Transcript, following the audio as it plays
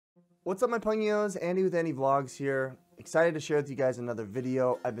What's up, my Pungios? Andy with Andy Vlogs here. Excited to share with you guys another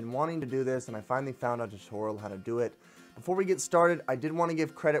video. I've been wanting to do this and I finally found a tutorial how to do it. Before we get started, I did want to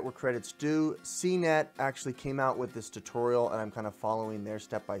give credit where credit's due. CNET actually came out with this tutorial and I'm kind of following their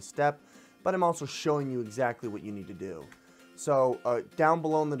step by step, but I'm also showing you exactly what you need to do. So down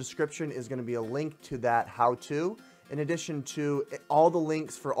below in the description is going to be a link to that how-to, in addition to all the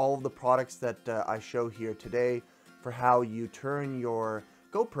links for all of the products that I show here today for how you turn your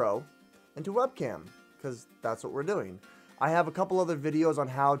GoPro into webcam, because that's what we're doing. I have a couple other videos on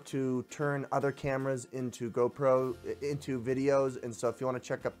how to turn other cameras into GoPro, into videos, and so if you want to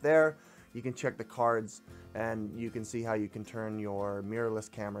check up there, you can check the cards and you can see how you can turn your mirrorless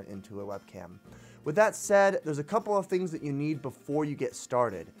camera into a webcam. With that said, there's a couple of things that you need before you get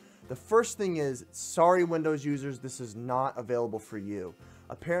started. The first thing is, sorry Windows users, this is not available for you.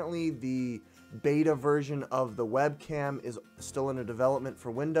 Apparently the beta version of the webcam is still in development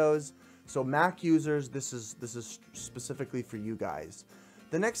for Windows. So Mac users, this is specifically for you guys.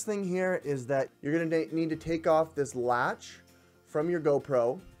 The next thing here is that you're going to need to take off this latch from your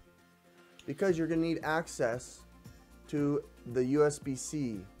GoPro, because you're going to need access to the USB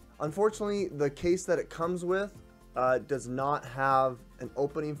C. Unfortunately, the case that it comes with does not have an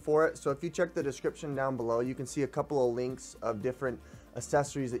opening for it. So if you check the description down below, you can see a couple of links of different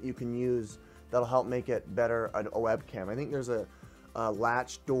accessories that you can use that'll help make it better a webcam. I think there's a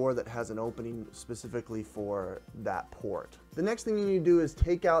latch door that has an opening specifically for that port. The next thing you need to do is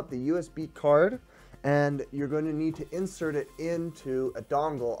take out the USB card, and you're going to need to insert it into a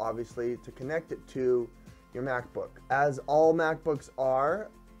dongle, obviously, to connect it to your MacBook. As all MacBooks are,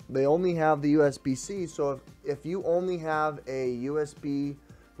 they only have the USB-C, so if you only have a USB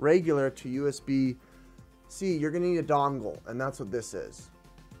regular to USB-C, you're going to need a dongle, and that's what this is.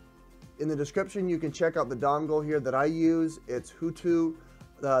 In the description, you can check out the dongle here that I use. It's HooToo.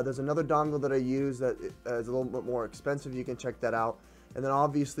 There's another dongle that I use that is a little bit more expensive. You can check that out. And then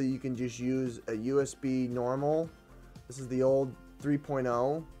obviously you can just use a USB normal. This is the old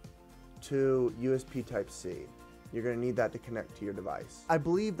 3.0 to USB Type-C. You're going to need that to connect to your device. I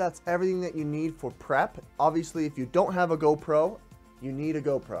believe that's everything that you need for prep. Obviously, if you don't have a GoPro, you need a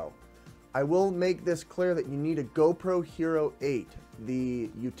GoPro. I will make this clear that you need a GoPro HERO 8. The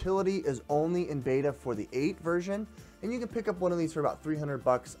utility is only in beta for the 8 version, and you can pick up one of these for about 300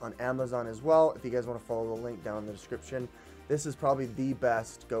 bucks on Amazon as well. If you guys want to follow the link down in the description, this is probably the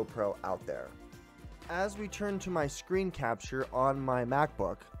best GoPro out there. As we turn to my screen capture on my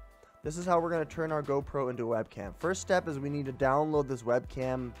MacBook, this is how we're going to turn our GoPro into a webcam. First step is we need to download this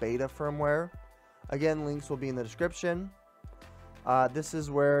webcam beta firmware. Again, links will be in the description. This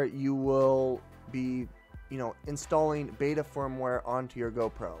is where you will be, installing beta firmware onto your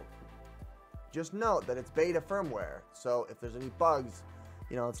GoPro. Just note that it's beta firmware, so if there's any bugs,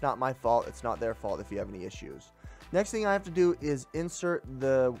 it's not my fault, it's not their fault if you have any issues. Next thing I have to do is insert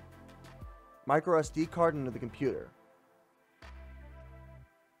the microSD card into the computer.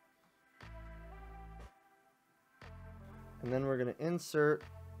 And then we're going to insert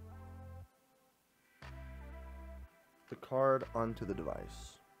the card onto the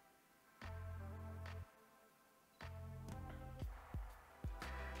device.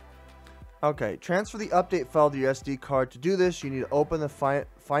 Okay, transfer the update file to your SD card. To do this, you need to open the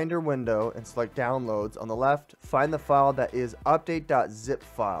Finder window and select Downloads. On the left, find the file that is update.zip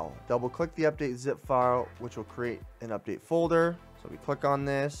file. Double click the update zip file, which will create an update folder. So we click on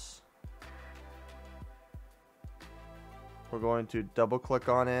this. We're going to double click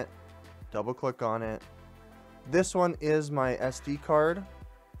on it, double click on it. This one is my SD card.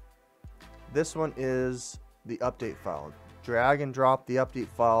 This one is the update file. Drag and drop the update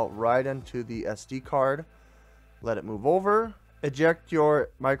file right into the SD card. Let it move over. Eject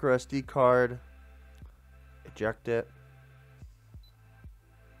your micro SD card. Eject it.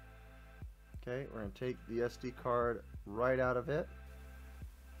 Okay, we're going to take the SD card right out of it.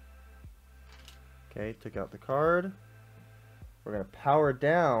 Okay, took out the card. We're going to power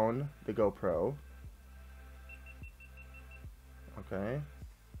down the GoPro. Okay.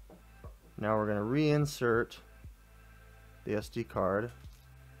 Now we're going to reinsert the SD card.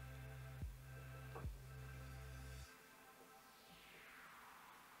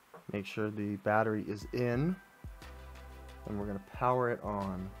 Make sure the battery is in. And we're going to power it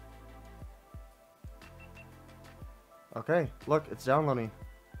on. Okay, look, it's downloading.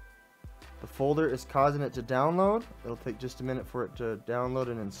 The folder is causing it to download. It'll take just a minute for it to download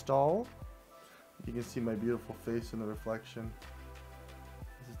and install. You can see my beautiful face in the reflection.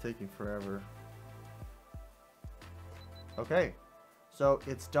 This is taking forever. Okay, so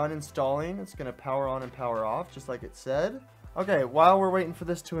it's done installing. It's going to power on and power off just like it said. Okay, while we're waiting for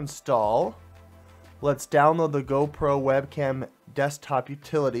this to install, let's download the GoPro Webcam desktop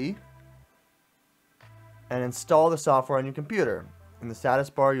utility and install the software on your computer. In the status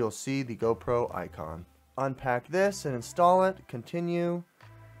bar, you'll see the GoPro icon. Unpack this and install it. Continue.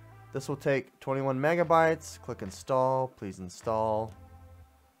 This will take 21 megabytes. Click install. Please install.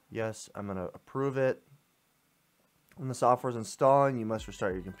 Yes, I'm going to approve it. When the software is installing, you must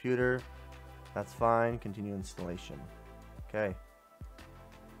restart your computer. That's fine. Continue installation. Okay.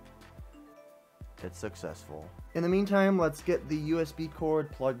 It's successful. In the meantime, let's get the USB cord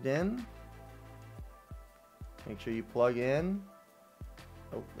plugged in. Make sure you plug in.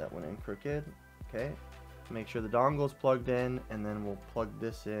 Oh, that went in crooked. Okay. Make sure the dongle is plugged in, and then we'll plug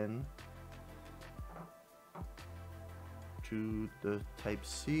this in to the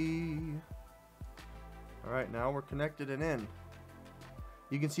Type-C. Alright, now we're connected and in.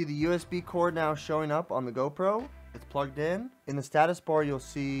 You can see the USB cord now showing up on the GoPro. It's plugged in. In the status bar, you'll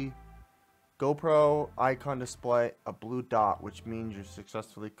see GoPro icon display, a blue dot, which means you're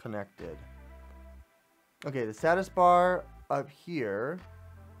successfully connected. Okay, the status bar up here,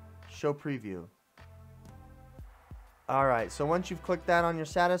 show preview. Alright, so once you've clicked that on your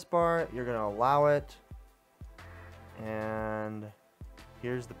status bar, you're going to allow it. And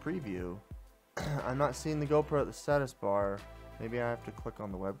here's the preview. I'm not seeing the GoPro at the status bar. Maybe I have to click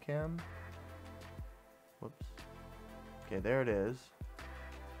on the webcam. Whoops. Okay, there it is.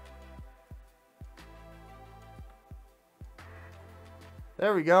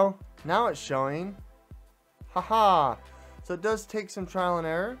 There we go. Now it's showing. Haha. So it does take some trial and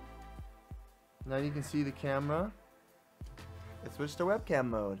error. Now you can see the camera. It switched to webcam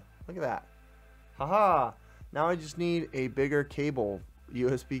mode. Look at that. Haha. Now I just need a bigger cable,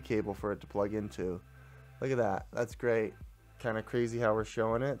 USB cable, for it to plug into. Look at that. That's great. Kind of crazy how we're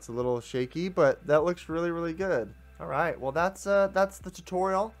showing it. It's a little shaky, but that looks really, really good. All right. Well, that's the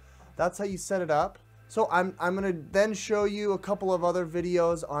tutorial. That's how you set it up. So I'm going to then show you a couple of other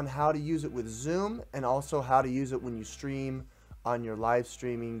videos on how to use it with Zoom, and also how to use it when you stream on your live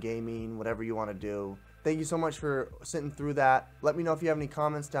streaming, gaming, whatever you want to do. Thank you so much for sitting through that. Let me know if you have any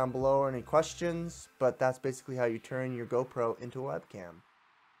comments down below or any questions, but that's basically how you turn your GoPro into a webcam.